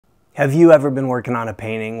Have you ever been working on a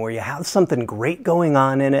painting where you have something great going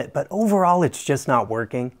on in it, but overall it's just not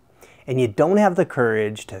working? And you don't have the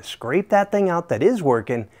courage to scrape that thing out that is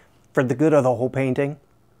working for the good of the whole painting?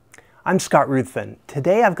 I'm Scott Ruthven.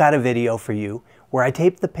 Today I've got a video for you where I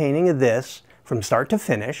taped the painting of this from start to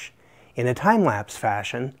finish in a time-lapse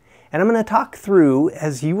fashion, and I'm going to talk through,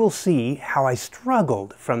 as you will see, how I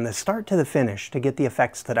struggled from the start to the finish to get the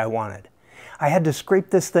effects that I wanted. I had to scrape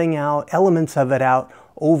this thing out, elements of it out,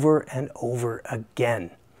 over and over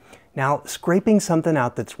again. Now, scraping something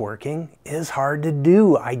out that's working is hard to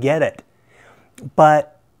do, I get it.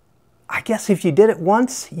 But I guess if you did it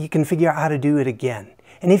once, you can figure out how to do it again.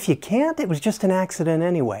 And if you can't, it was just an accident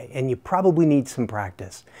anyway, and you probably need some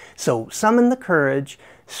practice. So summon the courage,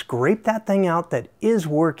 scrape that thing out that is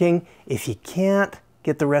working. If you can't,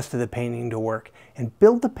 get the rest of the painting to work, and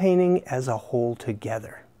build the painting as a whole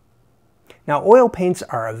together. Now, oil paints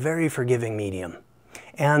are a very forgiving medium.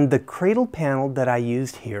 And the cradle panel that I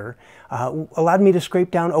used here allowed me to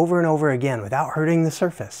scrape down over and over again without hurting the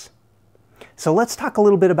surface. So let's talk a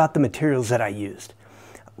little bit about the materials that I used.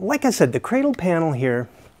 Like I said, the cradle panel here,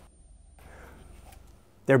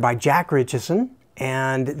 they're by Jack Richardson,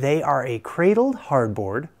 and they are a cradled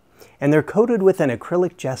hardboard, and they're coated with an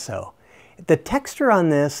acrylic gesso. The texture on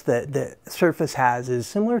this that the surface has is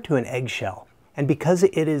similar to an eggshell. And because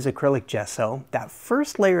it is acrylic gesso, that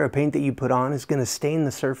first layer of paint that you put on is going to stain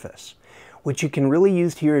the surface, which you can really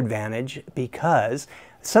use to your advantage because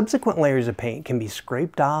subsequent layers of paint can be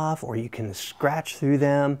scraped off, or you can scratch through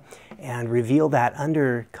them and reveal that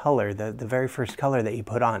under color, the very first color that you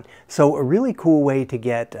put on. So a really cool way to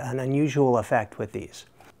get an unusual effect with these.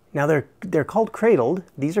 Now they're called cradled.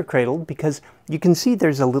 These are cradled because you can see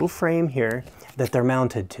there's a little frame here that they're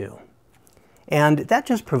mounted to. And that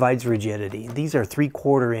just provides rigidity. These are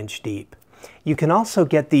 3/4 inch deep. You can also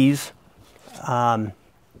get these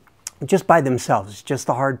just by themselves, just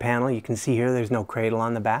the hard panel. You can see here there's no cradle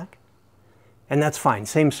on the back. And that's fine.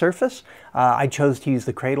 Same surface. I chose to use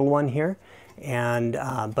the cradle one here.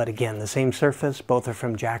 But again, the same surface. Both are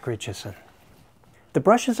from Jack Richardson. The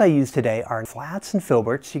brushes I use today are flats and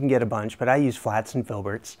filberts. You can get a bunch, but I use flats and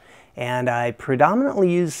filberts. And I predominantly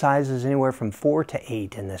use sizes anywhere from 4 to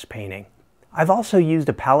 8 in this painting. I've also used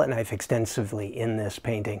a palette knife extensively in this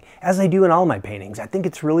painting, as I do in all my paintings. I think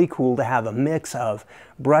it's really cool to have a mix of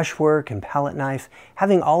brushwork and palette knife.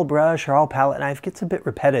 Having all brush or all palette knife gets a bit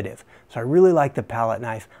repetitive, so I really like the palette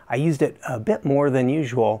knife. I used it a bit more than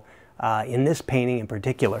usual in this painting in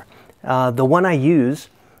particular. The one I use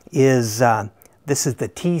is, this is the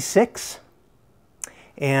T6,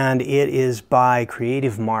 and it is by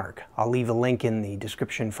Creative Mark. I'll leave a link in the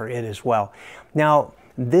description for it as well. Now,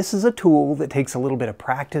 this is a tool that takes a little bit of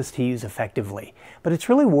practice to use effectively, but it's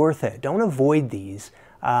really worth it. Don't avoid these.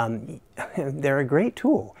 They're a great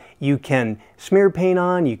tool. You can smear paint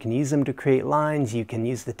on, you can use them to create lines, you can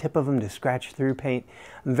use the tip of them to scratch through paint.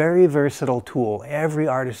 Very versatile tool. Every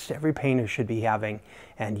artist, every painter should be having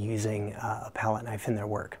and using a palette knife in their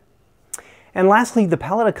work. And lastly, the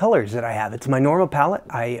palette of colors that I have. It's my normal palette.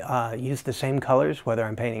 I use the same colors whether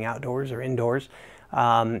I'm painting outdoors or indoors.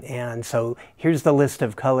 And so here's the list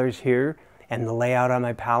of colors here and the layout on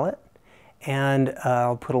my palette. And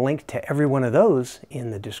I'll put a link to every one of those in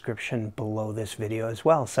the description below this video as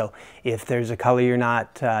well. So if there's a color you're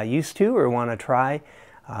not used to or want to try,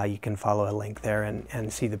 you can follow a link there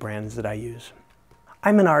and see the brands that I use.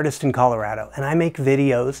 I'm an artist in Colorado, and I make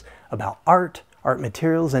videos about art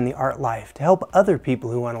materials, and the art life to help other people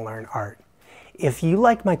who want to learn art. If you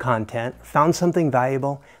like my content, found something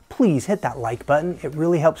valuable, please hit that like button. It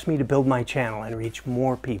really helps me to build my channel and reach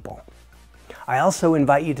more people. I also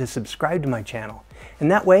invite you to subscribe to my channel, and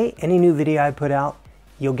that way, any new video I put out,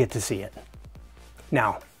 you'll get to see it.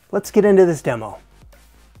 Now, let's get into this demo.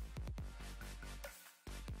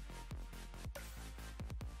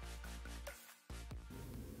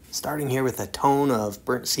 Starting here with a tone of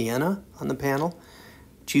burnt sienna on the panel.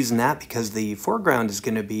 Choosing that because the foreground is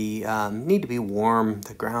going to be need to be warm,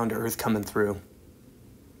 the ground earth coming through.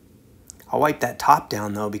 I'll wipe that top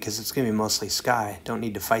down though because it's going to be mostly sky. Don't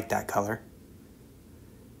need to fight that color.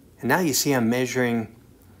 And now you see I'm measuring,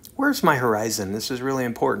 where's my horizon? This is really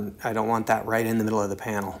important. I don't want that right in the middle of the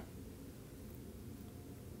panel.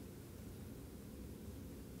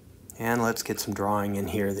 And let's get some drawing in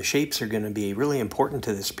here. The shapes are going to be really important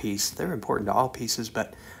to this piece. They're important to all pieces,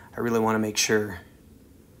 but I really want to make sure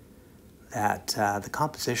that the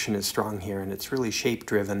composition is strong here and it's really shape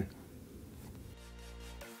driven.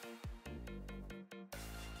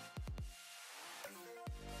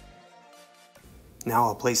 Now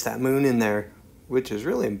I'll place that moon in there, which is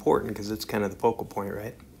really important because it's kind of the focal point,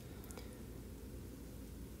 right?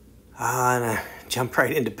 And I jump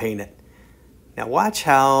right into paint it. Now watch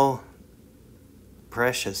how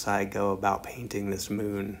precious I go about painting this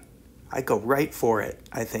moon. I go right for it.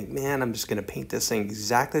 I think, man, I'm just going to paint this thing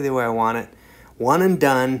exactly the way I want it. One and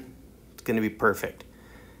done. It's going to be perfect.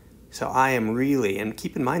 So I am really, and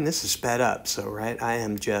keep in mind this is sped up, so right, I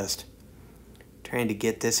am just trying to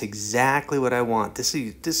get this exactly what I want. This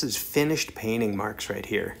is finished painting marks right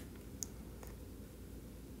here.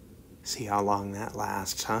 See how long that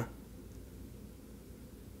lasts, huh?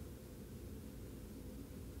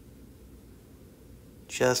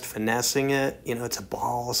 Just finessing it. You know, it's a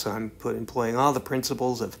ball, so I'm employing all the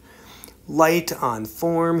principles of light on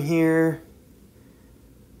form here.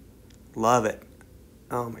 Love it.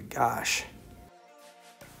 Oh my gosh.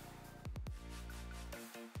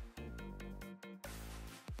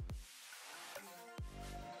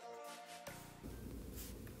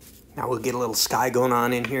 Now we'll get a little sky going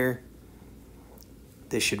on in here.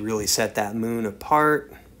 This should really set that moon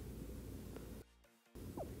apart.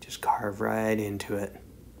 Just carve right into it.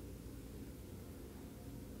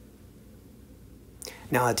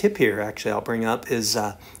 Now a tip here, actually, I'll bring up is,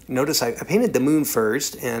 notice I painted the moon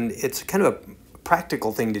first, and it's kind of a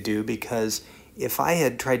practical thing to do because if I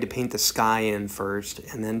had tried to paint the sky in first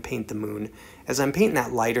and then paint the moon, as I'm painting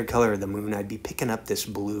that lighter color of the moon, I'd be picking up this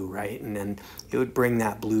blue, right? And then it would bring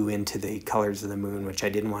that blue into the colors of the moon, which I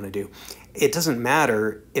didn't want to do. It doesn't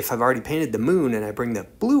matter if I've already painted the moon and I bring the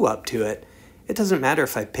blue up to it. It doesn't matter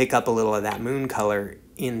if I pick up a little of that moon color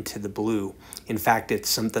into the blue. In fact, it's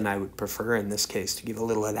something I would prefer in this case to give a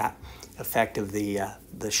little of that effect of the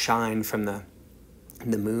shine from the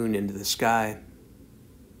moon into the sky.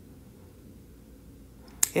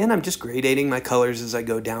 And I'm just gradating my colors as I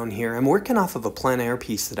go down here. I'm working off of a plein air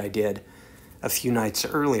piece that I did a few nights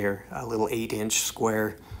earlier, a little 8-inch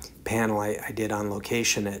square panel I did on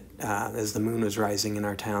location as the moon was rising in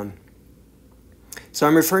our town. So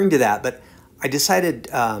I'm referring to that, but I decided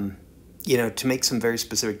you know, to make some very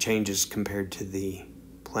specific changes compared to the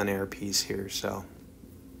plein air piece here. So,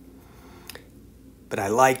 but I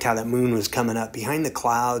liked how that moon was coming up behind the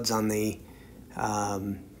clouds on the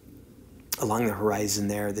along the horizon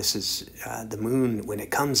there. This is the moon when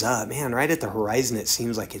it comes up, man, right at the horizon it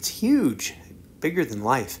seems like it's huge, bigger than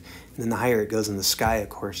life. And then the higher it goes in the sky, of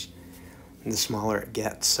course, and the smaller it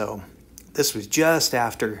gets. So this was just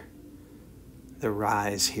after the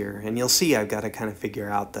rise here, and you'll see I've got to kind of figure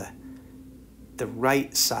out the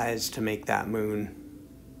right size to make that moon.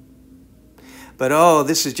 But oh,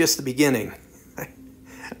 this is just the beginning.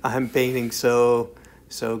 I'm painting so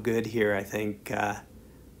good here. I think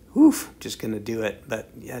just gonna do it. But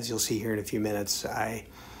as you'll see here in a few minutes, I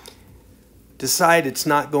decide it's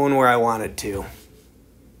not going where I want it to.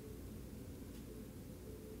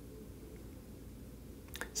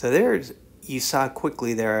 So there's, you saw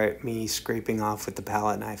quickly there me scraping off with the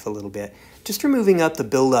palette knife a little bit, just removing up the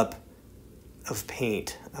buildup of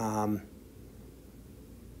paint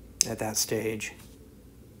at that stage,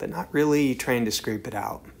 but not really trying to scrape it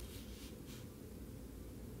out.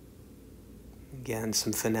 Again,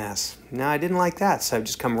 some finesse. No, I didn't like that, so I've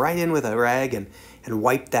just come right in with a rag and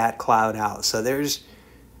wipe that cloud out. So there's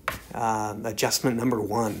adjustment number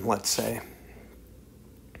 1, let's say.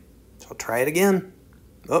 So I'll try it again.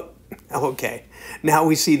 Oh, okay. Now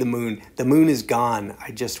we see the moon. The moon is gone.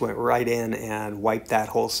 I just went right in and wiped that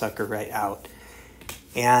whole sucker right out.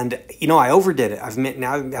 And, you know, I overdid it.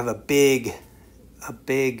 Now I have a big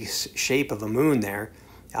shape of a moon there.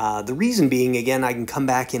 The reason being, again, I can come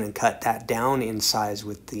back in and cut that down in size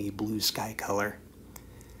with the blue sky color.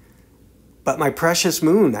 But my precious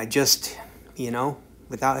moon, I just, you know,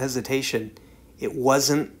 without hesitation, it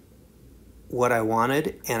wasn't what I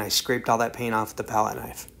wanted, and I scraped all that paint off with the palette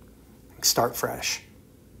knife. Start fresh.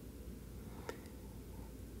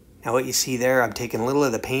 Now what you see there, I'm taking a little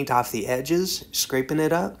of the paint off the edges, scraping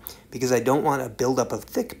it up, because I don't want a buildup of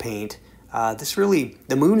thick paint.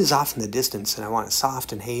 The moon is off in the distance, and I want it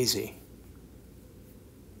soft and hazy.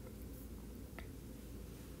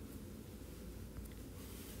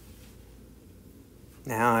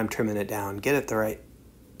 Now I'm trimming it down, get it the right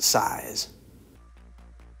size.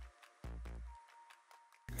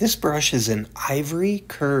 This brush is an ivory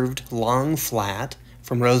curved long flat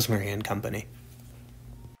from Rosemary and Company.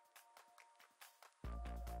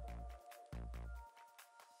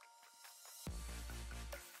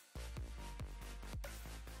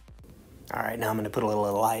 All right, now I'm going to put a little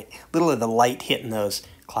of the light hitting those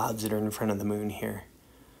clouds that are in front of the moon here.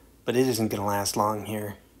 But it isn't going to last long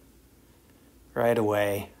here. Right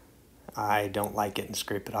away, I don't like it and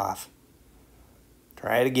scrape it off.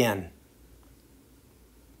 Try it again.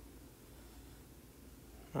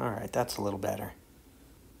 All right, that's a little better.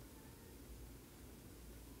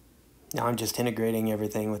 Now I'm just integrating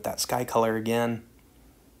everything with that sky color again.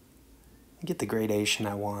 Get the gradation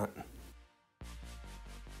I want.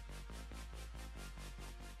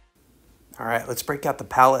 All right, let's break out the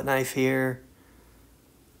palette knife here.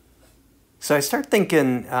 So I start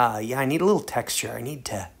thinking, yeah, I need a little texture. I need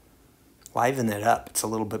to liven it up. It's a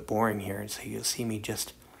little bit boring here. So you'll see me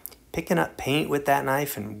just picking up paint with that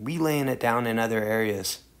knife and relaying it down in other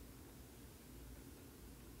areas.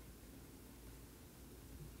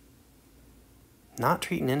 Not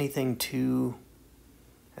treating anything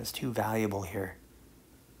as too valuable here.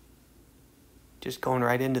 Just going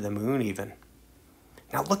right into the moon even.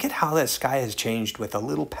 Now look at how that sky has changed with a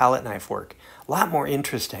little palette knife work. A lot more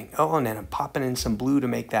interesting. Oh, and then I'm popping in some blue to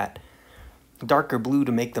make that darker blue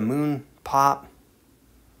to make the moon pop.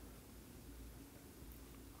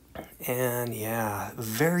 And yeah,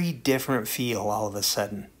 very different feel all of a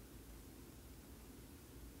sudden.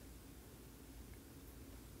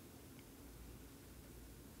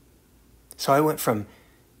 So I went from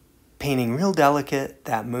painting real delicate,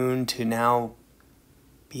 that moon, to now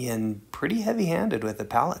being pretty heavy-handed with the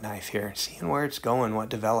palette knife here, seeing where it's going, what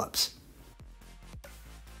develops.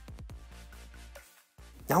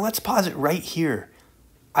 Now let's pause it right here.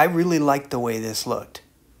 I really liked the way this looked.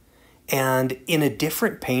 And in a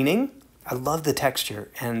different painting, I love the texture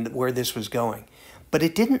and where this was going. But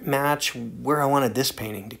it didn't match where I wanted this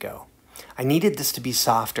painting to go. I needed this to be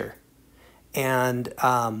softer. And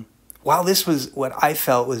while this was what I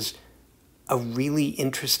felt was a really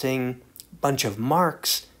interesting bunch of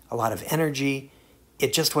marks, a lot of energy,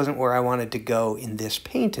 it just wasn't where I wanted to go in this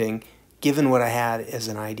painting, given what I had as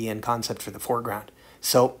an idea and concept for the foreground.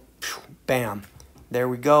 So, bam, there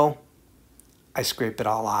we go. I scrape it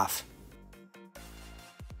all off.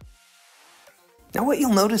 Now what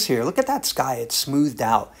you'll notice here, look at that sky, it's smoothed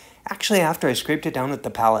out. Actually, after I scraped it down with the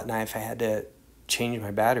palette knife, I had to change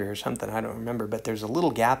my battery or something, I don't remember, but there's a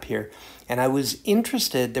little gap here. And I was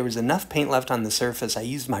interested, there was enough paint left on the surface, I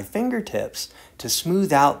used my fingertips to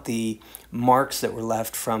smooth out the marks that were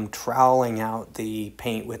left from troweling out the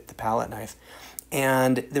paint with the palette knife.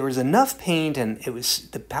 And there was enough paint, and it was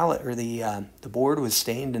the palette, or the board was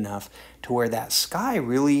stained enough to where that sky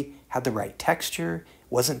really had the right texture,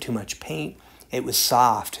 wasn't too much paint, it was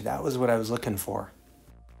soft. That was what I was looking for.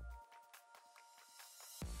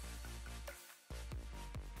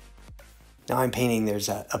 Now I'm painting, there's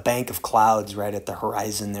a bank of clouds right at the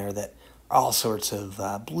horizon there that are all sorts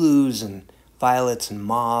of blues and violets and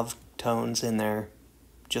mauve tones in there.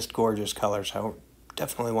 Just gorgeous colors. I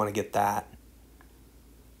definitely want to get that.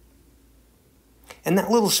 And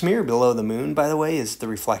that little smear below the moon, by the way, is the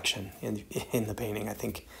reflection in the painting. I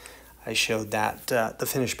think I showed that, the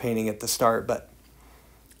finished painting at the start, but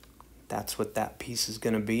that's what that piece is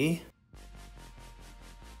going to be.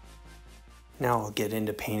 Now I'll get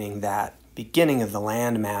into painting that beginning of the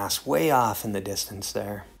landmass way off in the distance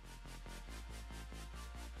there.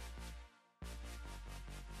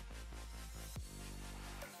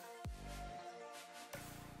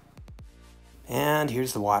 And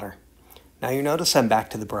here's the water. Now you notice I'm back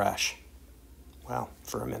to the brush. Well,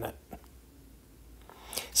 for a minute.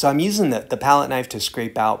 So I'm using the palette knife to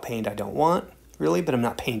scrape out paint I don't want, really, but I'm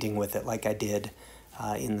not painting with it like I did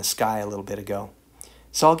in the sky a little bit ago.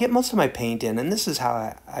 So I'll get most of my paint in, and this is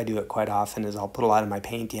how I do it quite often, is I'll put a lot of my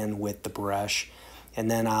paint in with the brush,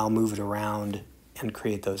 and then I'll move it around and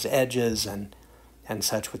create those edges and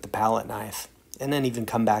such with the palette knife, and then even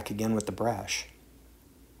come back again with the brush.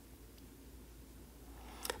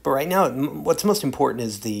 But right now, what's most important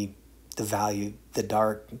is the value, the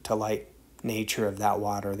dark to light nature of that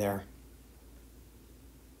water there.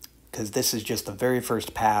 Because this is just the very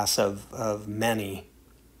first pass of many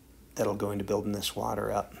that'll go into building this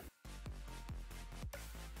water up.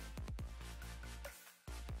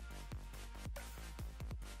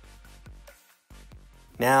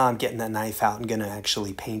 Now I'm getting that knife out and gonna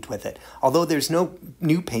actually paint with it. Although there's no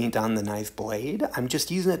new paint on the knife blade, I'm just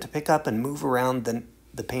using it to pick up and move around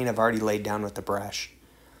the paint I've already laid down with the brush.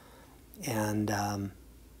 And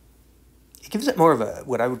it gives it more of a,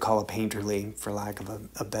 what I would call a painterly, for lack of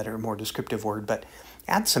a better, more descriptive word, but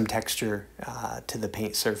add some texture to the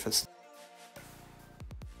paint surface.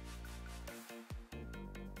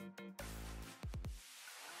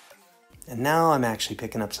 And now I'm actually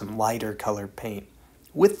picking up some lighter colored paint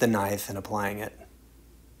with the knife and applying it.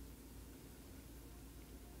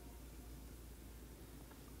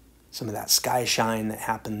 Some of that sky shine that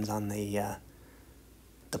happens on the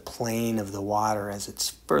plane of the water as it's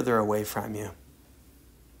further away from you.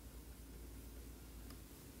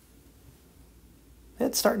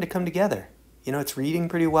 It's starting to come together. You know, it's reading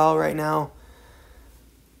pretty well right now.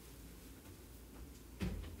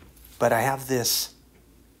 But I have this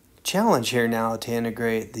challenge here now to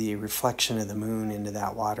integrate the reflection of the moon into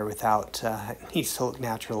that water without, it needs to look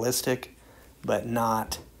naturalistic, but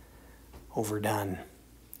not overdone.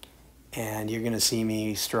 And you're going to see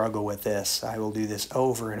me struggle with this. I will do this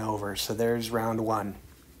over and over. So there's round one.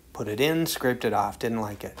 Put it in, scraped it off, didn't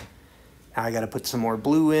like it. Now I got to put some more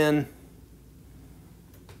blue in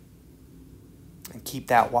and keep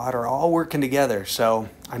that water all working together. So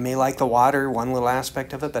I may like the water, one little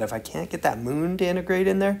aspect of it, but if I can't get that moon to integrate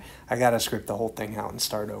in there, I got to scrape the whole thing out and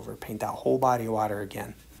start over, paint that whole body of water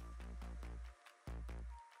again.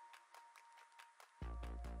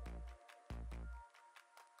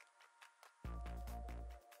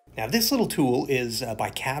 Now this little tool is by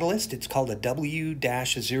Catalyst. It's called a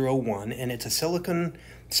W-01 and it's a silicone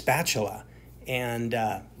spatula. And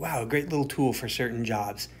wow, a great little tool for certain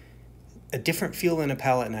jobs. A different feel than a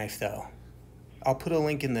palette knife though. I'll put a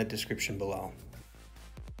link in the description below.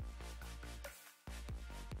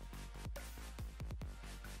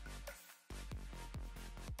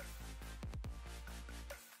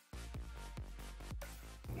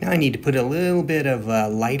 Now I need to put a little bit of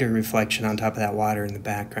lighter reflection on top of that water in the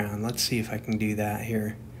background. Let's see if I can do that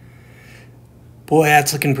here. Boy,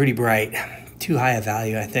 that's looking pretty bright. Too high a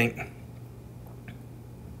value, I think.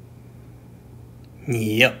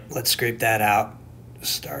 Yep, let's scrape that out.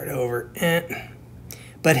 Start over.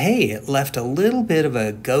 But hey, it left a little bit of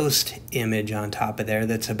a ghost image on top of there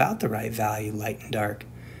that's about the right value, light and dark.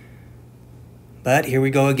 But here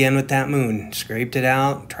we go again with that moon. Scraped it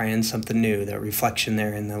out, trying something new, that reflection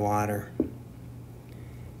there in the water.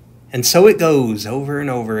 And so it goes over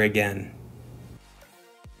and over again.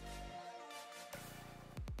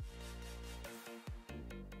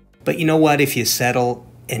 But you know what? If you settle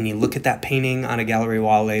and you look at that painting on a gallery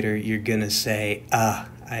wall later, you're gonna say,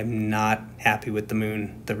 I'm not happy with the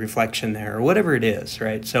moon, the reflection there, or whatever it is,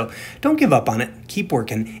 right? So don't give up on it. Keep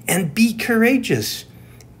working and be courageous.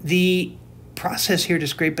 The process here to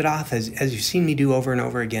scrape it off, as you've seen me do over and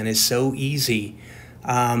over again, is so easy.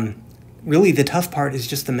 Really, the tough part is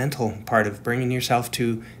just the mental part of bringing yourself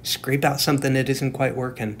to scrape out something that isn't quite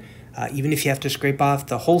working. Even if you have to scrape off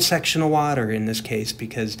the whole section of water in this case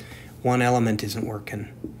because one element isn't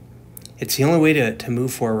working. It's the only way to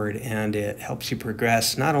move forward, and it helps you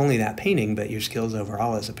progress not only that painting, but your skills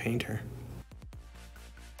overall as a painter.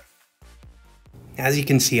 As you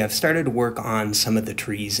can see, I've started to work on some of the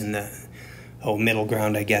trees in the middle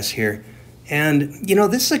ground, I guess, here. And, you know,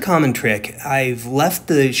 this is a common trick. I've left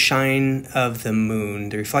the shine of the moon,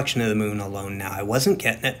 the reflection of the moon alone now. I wasn't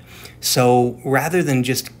getting it. So rather than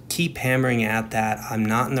just keep hammering at that, I'm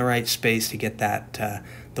not in the right space to get that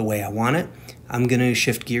the way I want it. I'm going to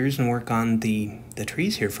shift gears and work on the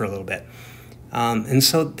trees here for a little bit. And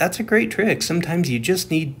so that's a great trick. Sometimes you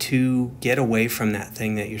just need to get away from that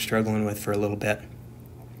thing that you're struggling with for a little bit.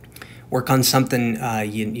 Work on something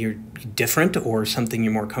you're different or something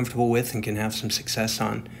you're more comfortable with and can have some success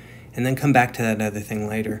on, and then come back to that other thing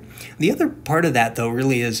later. The other part of that, though,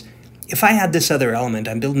 really is, if I had this other element,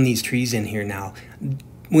 I'm building these trees in here now,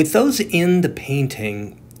 with those in the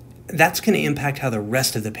painting, that's going to impact how the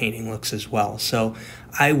rest of the painting looks as well. So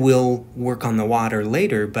I will work on the water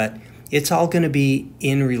later, but it's all going to be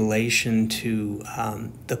in relation to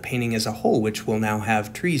the painting as a whole, which will now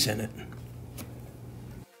have trees in it.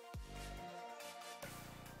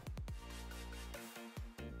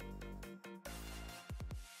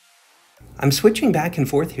 I'm switching back and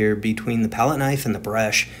forth here between the palette knife and the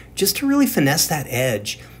brush just to really finesse that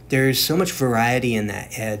edge. There's so much variety in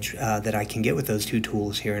that edge that I can get with those two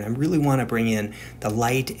tools here, and I really want to bring in the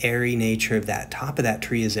light, airy nature of that top of that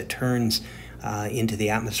tree as it turns into the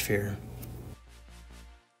atmosphere.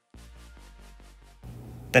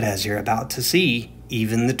 But as you're about to see,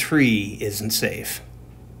 even the tree isn't safe.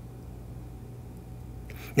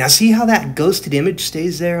 Now see how that ghosted image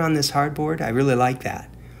stays there on this hardboard? I really like that.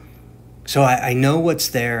 So I know what's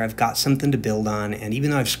there, I've got something to build on, and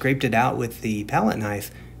even though I've scraped it out with the palette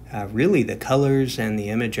knife, really the colors and the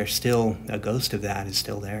image are still, a ghost of that is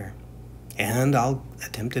still there. And I'll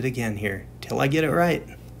attempt it again here, till I get it right.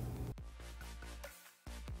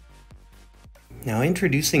 Now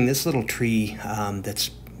introducing this little tree that's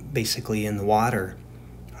basically in the water,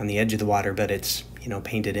 on the edge of the water, but it's, you know,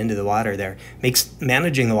 painted into the water there, makes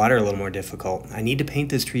managing the water a little more difficult. I need to paint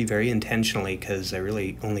this tree very intentionally because I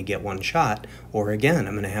really only get one shot, or again,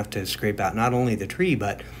 I'm going to have to scrape out not only the tree,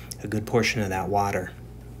 but a good portion of that water.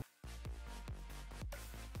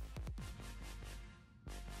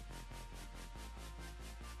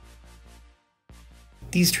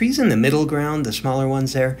 These trees in the middle ground, the smaller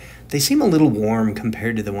ones there, they seem a little warm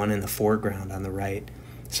compared to the one in the foreground on the right.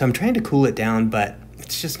 So I'm trying to cool it down, but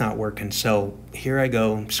it's just not working. So here I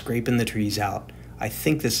go, scraping the trees out. I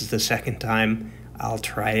think this is the second time. I'll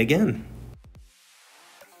try again.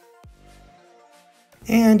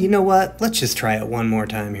 And you know what? Let's just try it one more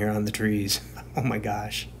time here on the trees. Oh my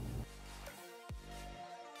gosh.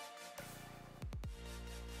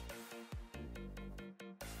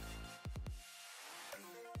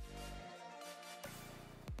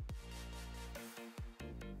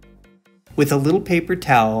 With a little paper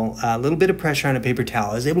towel, a little bit of pressure on a paper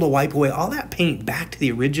towel, I was able to wipe away all that paint back to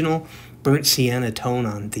the original burnt sienna tone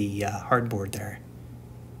on the hardboard there.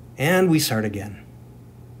 And we start again.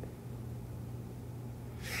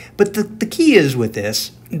 But the key is with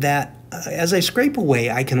this that as I scrape away,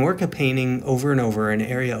 I can work a painting over and over, an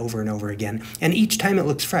area over and over again. And each time it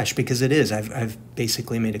looks fresh because it is. I've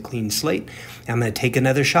basically made a clean slate. I'm going to take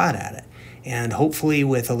another shot at it. And hopefully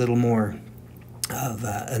with a little more of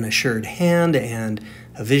an assured hand and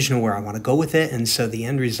a vision of where I want to go with it. And so the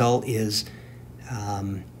end result is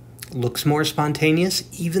looks more spontaneous,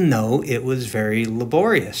 even though it was very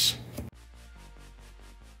laborious.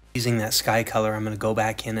 Using that sky color, I'm going to go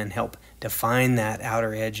back in and help define that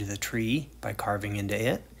outer edge of the tree by carving into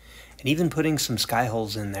it, and even putting some sky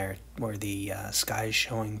holes in there where the sky is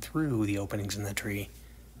showing through the openings in the tree.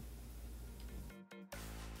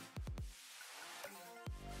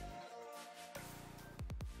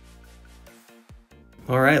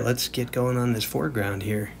 Alright, let's get going on this foreground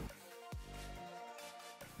here.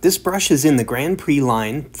 This brush is in the Grand Prix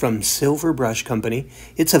line from Silver Brush Company.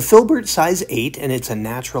 It's a filbert size 8 and it's a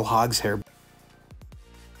natural hog's hair.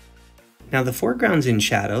 Now the foreground's in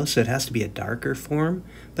shadow, so it has to be a darker form,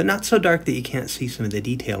 but not so dark that you can't see some of the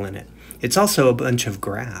detail in it. It's also a bunch of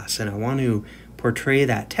grass, and I want to portray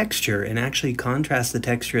that texture and actually contrast the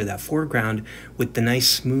texture of that foreground with the nice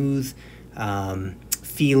smooth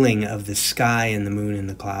feeling of the sky and the moon and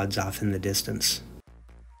the clouds off in the distance.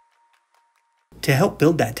 To help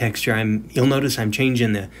build that texture, you'll notice I'm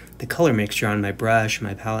changing the color mixture on my brush,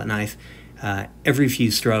 my palette knife, every few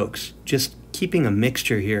strokes, just keeping a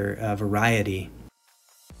mixture here, a variety.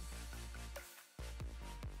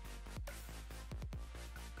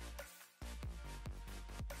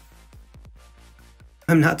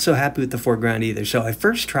 I'm not so happy with the foreground either, so I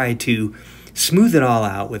first tried to smooth it all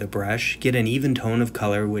out with a brush, get an even tone of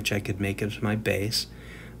color, which I could make as my base.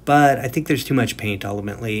 But I think there's too much paint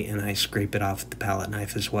ultimately, and I scrape it off with the palette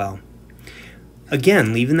knife as well.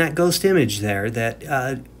 Again, leaving that ghost image there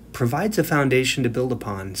that provides a foundation to build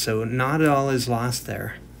upon, so not all is lost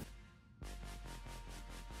there.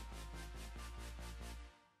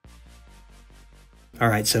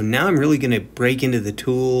 Alright, so now I'm really going to break into the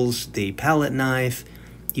tools, the palette knife,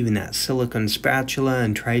 even that silicone spatula,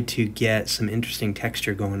 and try to get some interesting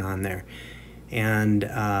texture going on there.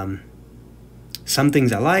 And some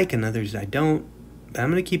things I like and others I don't, but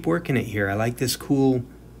I'm going to keep working it here. I like this cool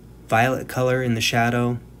violet color in the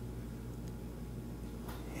shadow.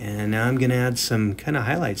 And now I'm going to add some kind of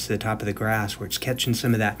highlights to the top of the grass where it's catching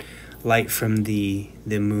some of that light from the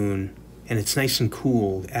moon. And it's nice and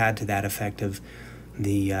cool, add to that effect of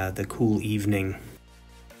the cool evening.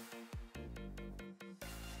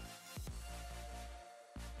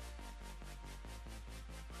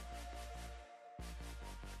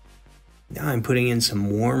 Now I'm putting in some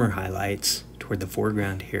warmer highlights toward the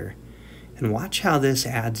foreground here. And watch how this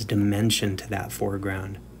adds dimension to that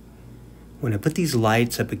foreground. When I put these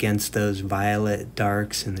lights up against those violet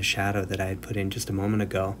darks in the shadow that I had put in just a moment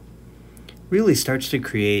ago, really starts to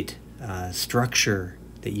create structure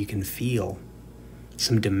that you can feel,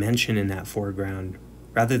 some dimension in that foreground,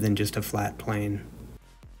 rather than just a flat plane.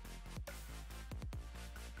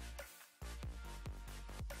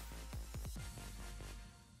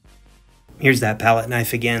 Here's that palette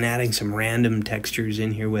knife again, adding some random textures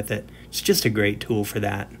in here with it. It's just a great tool for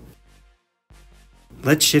that.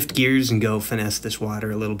 Let's shift gears and go finesse this water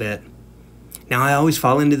a little bit. Now I always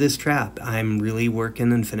fall into this trap. I'm really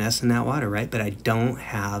working and finessing that water, right? But I don't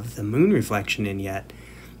have the moon reflection in yet.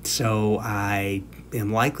 So I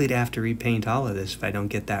am likely to have to repaint all of this if I don't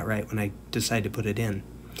get that right when I decide to put it in.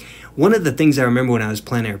 One of the things I remember when I was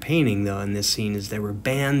plein air painting though in this scene is there were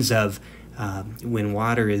bands of when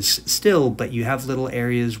water is still, but you have little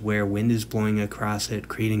areas where wind is blowing across it,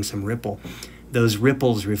 creating some ripple. Those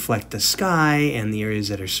ripples reflect the sky, and the areas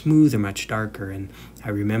that are smooth are much darker, and I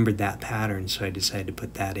remembered that pattern, so I decided to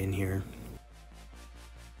put that in here.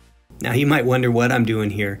 Now you might wonder what I'm doing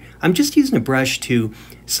here. I'm just using a brush to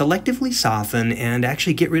selectively soften and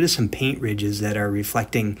actually get rid of some paint ridges that are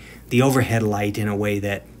reflecting the overhead light in a way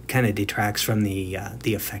that kind of detracts from the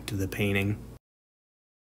effect of the painting.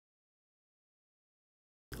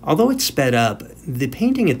 Although it's sped up, the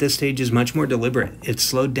painting at this stage is much more deliberate. It's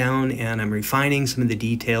slowed down and I'm refining some of the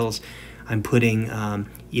details. I'm putting,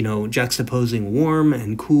 juxtaposing warm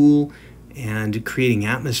and cool and creating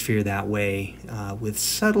atmosphere that way with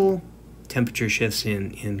subtle temperature shifts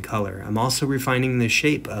in color. I'm also refining the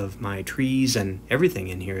shape of my trees and everything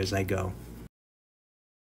in here as I go.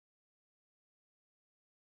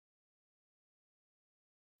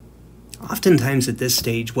 Oftentimes at this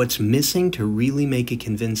stage, what's missing to really make a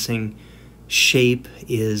convincing shape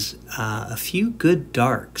is a few good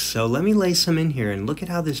darks. So let me lay some in here and look at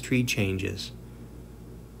how this tree changes.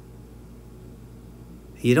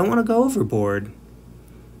 You don't want to go overboard,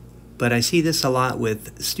 but I see this a lot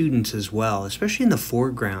with students as well, especially in the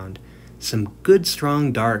foreground. Some good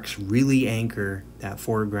strong darks really anchor that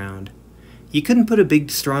foreground. You couldn't put a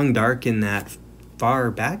big strong dark in that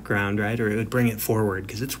far background, right? Or it would bring it forward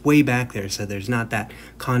because it's way back there, so there's not that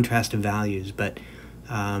contrast of values. But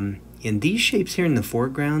in these shapes here in the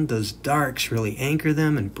foreground, those darks really anchor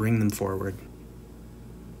them and bring them forward.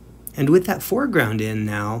 And with that foreground in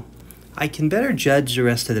now, I can better judge the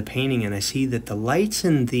rest of the painting, and I see that the lights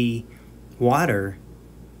in the water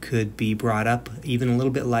could be brought up even a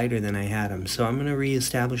little bit lighter than I had them. So I'm going to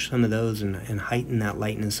reestablish some of those and heighten that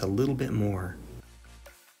lightness a little bit more.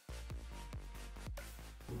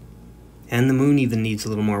 And the moon even needs a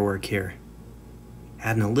little more work here,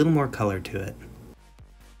 adding a little more color to it.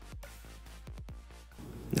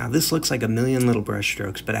 Now this looks like a million little brush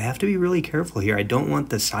strokes, but I have to be really careful here. I don't want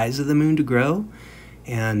the size of the moon to grow,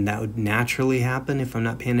 and that would naturally happen if I'm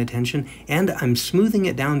not paying attention. And I'm smoothing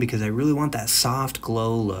it down because I really want that soft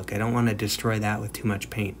glow look. I don't want to destroy that with too much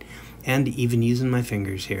paint. And even using my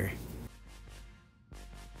fingers here.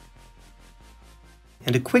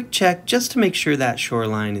 And a quick check just to make sure that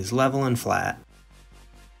shoreline is level and flat.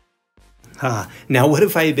 Now what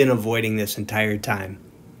if I had been avoiding this entire time?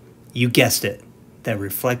 You guessed it, that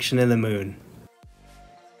reflection of the moon.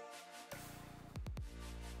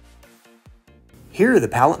 Here are the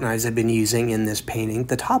palette knives I've been using in this painting.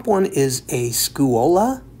 The top one is a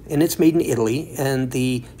Scuola, and it's made in Italy, and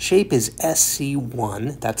the shape is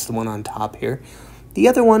SC1. That's the one on top here. The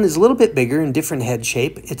other one is a little bit bigger and different head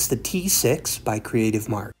shape. It's the T6 by Creative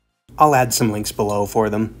Mark. I'll add some links below for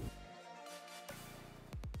them.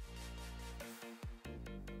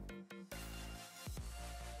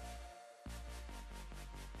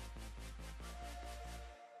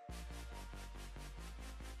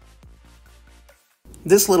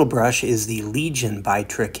 This little brush is the Legion by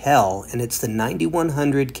Treckel, and it's the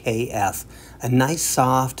 9100 KF, a nice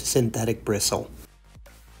soft synthetic bristle.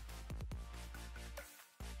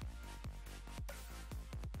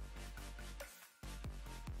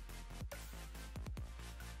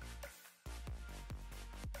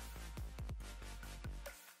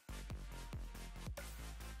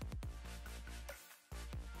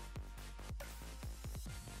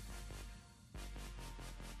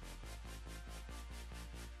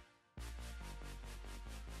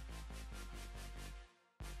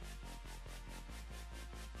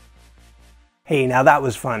 Hey, now that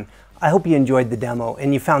was fun. I hope you enjoyed the demo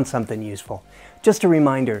and you found something useful. Just a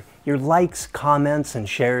reminder, your likes, comments, and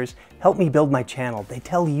shares help me build my channel. They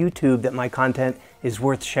tell YouTube that my content is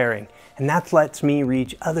worth sharing, and that lets me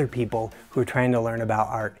reach other people who are trying to learn about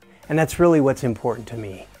art. And that's really what's important to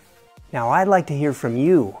me. Now, I'd like to hear from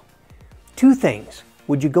you. Two things.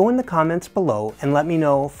 Would you go in the comments below and let me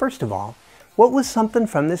know, first of all, what was something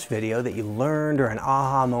from this video that you learned or an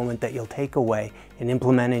aha moment that you'll take away and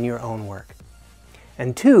implement in your own work?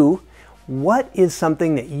 And two, what is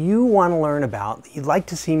something that you want to learn about that you'd like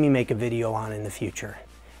to see me make a video on in the future?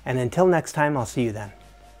 And until next time, I'll see you then.